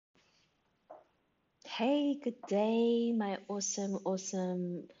Hey, good day, my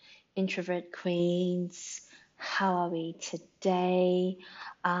awesome introvert queens. How are we today?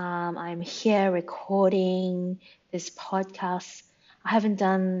 I'm here recording this podcast. I haven't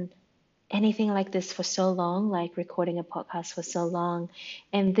done anything like this for so long, like recording a podcast for so long.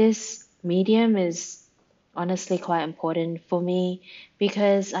 And this medium is honestly quite important for me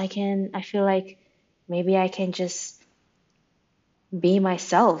because I feel like maybe I can just be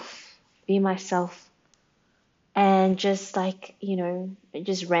myself, be myself and just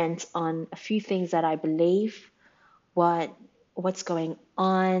just rant on a few things that I believe, what what's going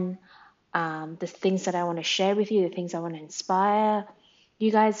on, the things that I want to share with you, the things I want to inspire you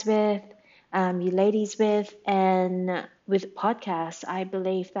guys with, you ladies with, and with podcasts. I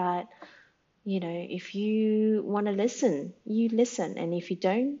believe that if you want to listen, you listen, and if you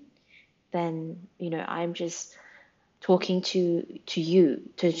don't, then I'm just talking to you,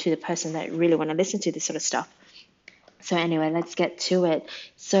 to the person that really want to listen to this sort of stuff. So anyway, let's get to it.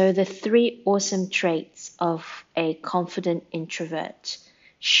 So the three awesome traits of a confident introvert,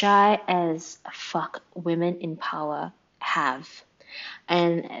 shy as fuck women in power have.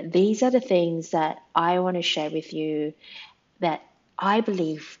 And these are the things that I want to share with you that I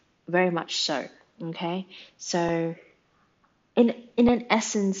believe very much so. Okay. So in an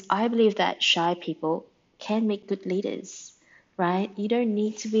essence, I believe that shy people can make good leaders, right? You don't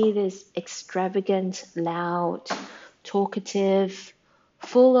need to be this extravagant, loud, talkative,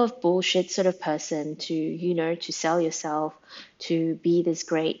 full of bullshit sort of person to sell yourself, to be this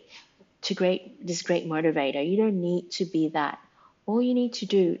great motivator. You don't need to be that. All you need to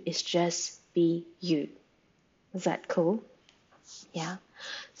do is just be you. Is that cool? Yeah.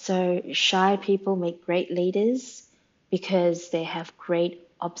 So shy people make great leaders because they have great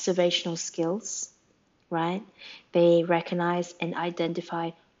observational skills, right? They recognize and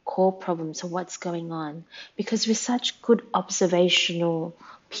identify core problems of what's going on because we're such good observational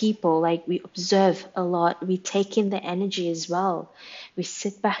people. Like we observe a lot, we take in the energy as well. We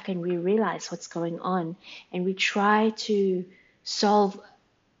sit back and we realize what's going on and we try to solve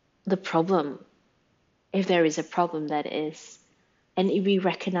the problem if there is a problem, that is, and we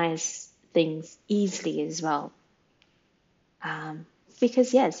recognize things easily as well.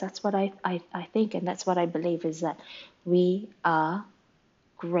 Because yes, that's what I think, and that's what I believe, is that we are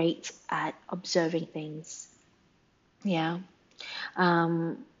great at observing things. Yeah.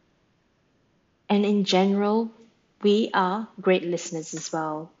 Um, and in general, we are great listeners as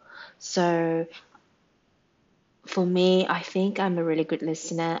well. So for me, I think I'm a really good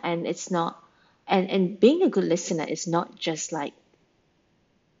listener, and it's not, and being a good listener is not just like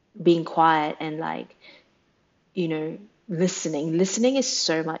being quiet and like you know, listening. Listening is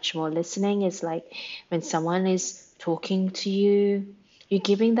so much more. Listening is like when someone is talking to you, you're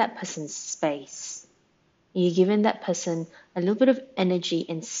giving that person space. You're giving that person a little bit of energy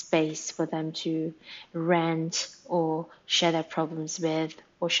and space for them to rant or share their problems with,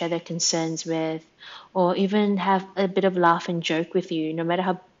 or share their concerns with, or even have a bit of laugh and joke with you, no matter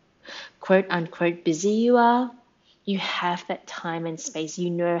how quote unquote busy you are. You have that time and space. You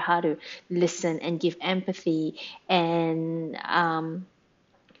know how to listen and give empathy and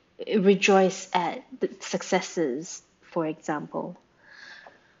rejoice at the successes, for example.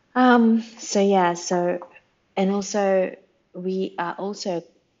 So yeah, and also we are also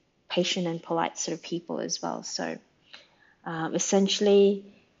patient and polite sort of people as well. So essentially,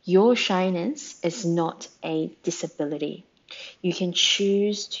 your shyness is not a disability. You can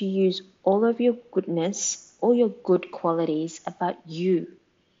choose to use all of your goodness, all your good qualities about you,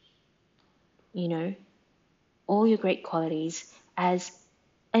 you know, all your great qualities as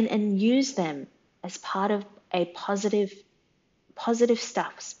and use them as part of a positive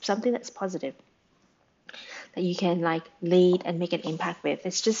stuff, something that's positive that you can like lead and make an impact with.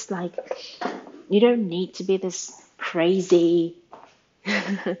 It's just like you don't need to be this crazy,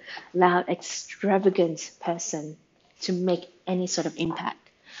 loud, extravagant person to make any sort of impact.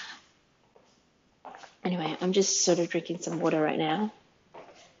 Anyway, I'm just sort of drinking some water right now.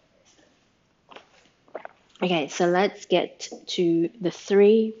 Okay, so let's get to the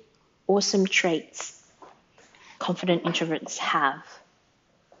three awesome traits confident introverts have.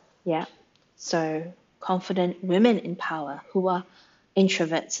 Yeah. So, confident women in power who are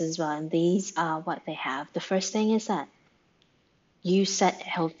introverts as well. And these are what they have. The first thing is that you set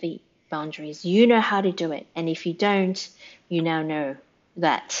healthy boundaries. You know how to do it. And if you don't, you now know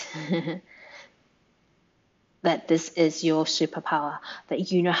that that this is your superpower,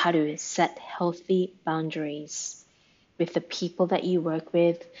 that you know how to set healthy boundaries with the people that you work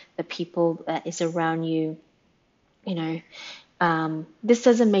with, the people that is around you. You know, this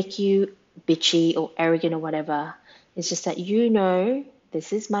doesn't make you bitchy or arrogant or whatever. It's just that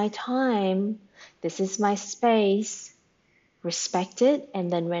this is my time, this is my space, respect it.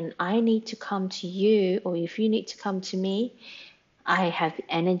 And then when I need to come to you, or if you need to come to me, I have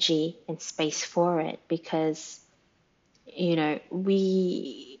energy and space for it, because you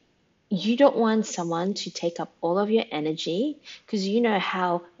don't want someone to take up all of your energy, because you know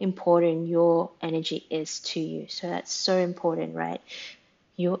how important your energy is to you. So that's so important, right?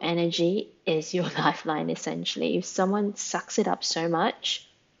 Your energy is your lifeline, essentially. If someone sucks it up so much,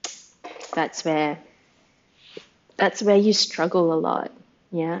 that's where you struggle a lot.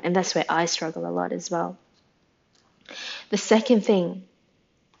 Yeah, and that's where I struggle a lot as well. The second thing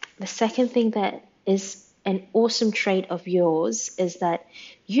that is an awesome trait of yours is that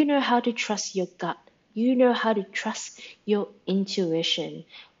you know how to trust your gut. You know how to trust your intuition.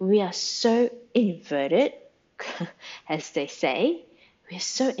 We are so inverted, as they say. We're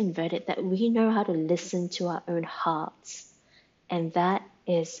so inverted that we know how to listen to our own hearts. And that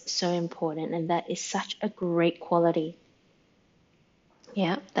is so important. And that is such a great quality.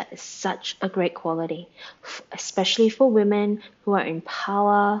 Yeah, that is such a great quality, especially for women who are in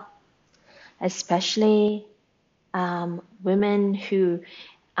power, especially women who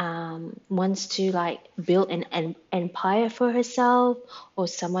wants to like build an empire for herself, or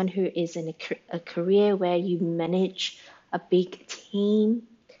someone who is in a career where you manage a big team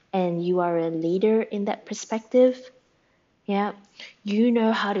and you are a leader in that perspective. Yeah, you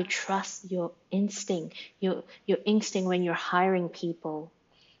know how to trust your instinct, your instinct when you're hiring people,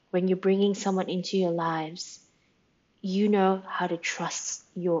 when you're bringing someone into your lives. You know how to trust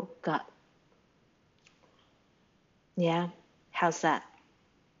your gut. Yeah, how's that?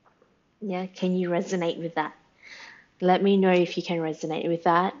 Yeah, can you resonate with that? Let me know if you can resonate with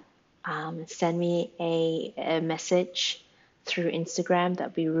that. Send me a message through Instagram.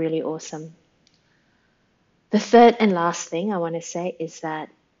 That'd be really awesome. The third and last thing I want to say is that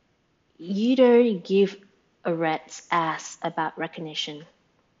you don't give a rat's ass about recognition.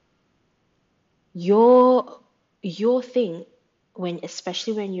 Your thing,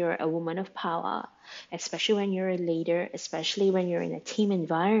 especially when you're a woman of power, especially when you're a leader, especially when you're in a team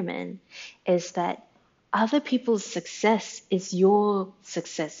environment, is that other people's success is your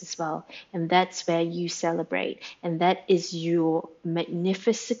success as well. And that's where you celebrate. And that is your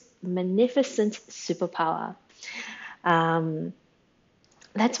magnificent superpower.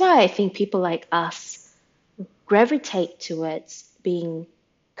 That's why I think people like us gravitate towards being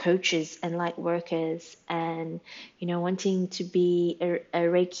coaches and light workers, and wanting to be a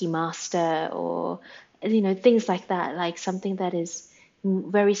Reiki master, or things like that, like something that is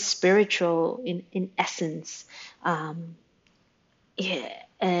very spiritual in essence. Yeah,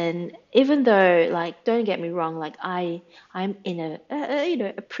 and even though, like, don't get me wrong, like I'm in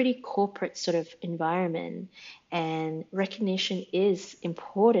a pretty corporate sort of environment, and recognition is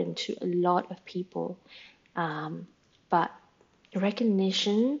important to a lot of people. But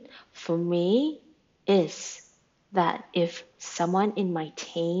recognition for me is that if someone in my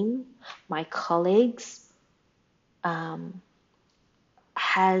team, my colleagues,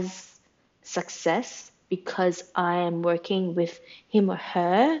 has success because I am working with him or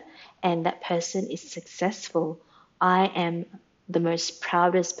her, and that person is successful, I am the most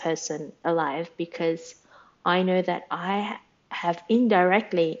proudest person alive, because I know that I have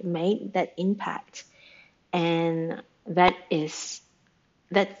indirectly made that impact. And that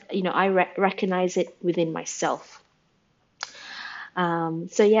I recognize it within myself.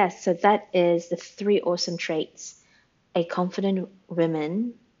 So that is the three awesome traits: a confident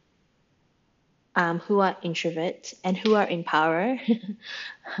woman, who are introvert and who are in power,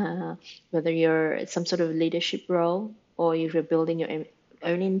 whether you're some sort of leadership role or if you're building your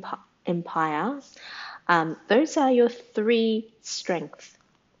own empire. Those are your three strengths.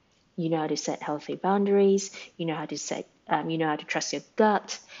 You know how to set healthy boundaries. You know how to trust your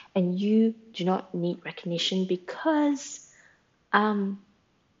gut, and you do not need recognition, because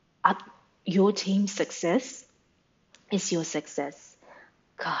your team's success is your success.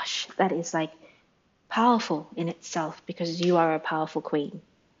 Gosh, that is like powerful in itself, because you are a powerful queen.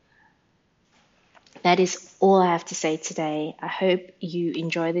 That is all I have to say today. I hope you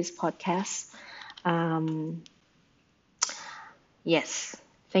enjoy this podcast. Yes,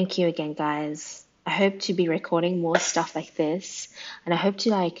 thank you again, guys. I hope to be recording more stuff like this, and I hope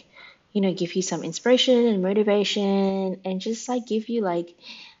to give you some inspiration and motivation, and just give you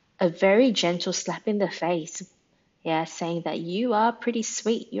a very gentle slap in the face. Yeah, saying that you are pretty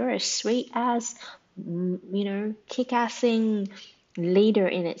sweet. You're a sweet ass, kick-assing leader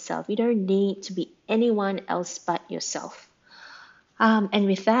in itself. You don't need to be anyone else but yourself. And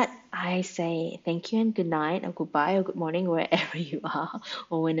with that, I say thank you and good night or goodbye or good morning wherever you are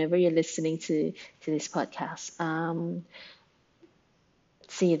or whenever you're listening to this podcast.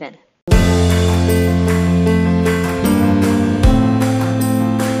 See you then.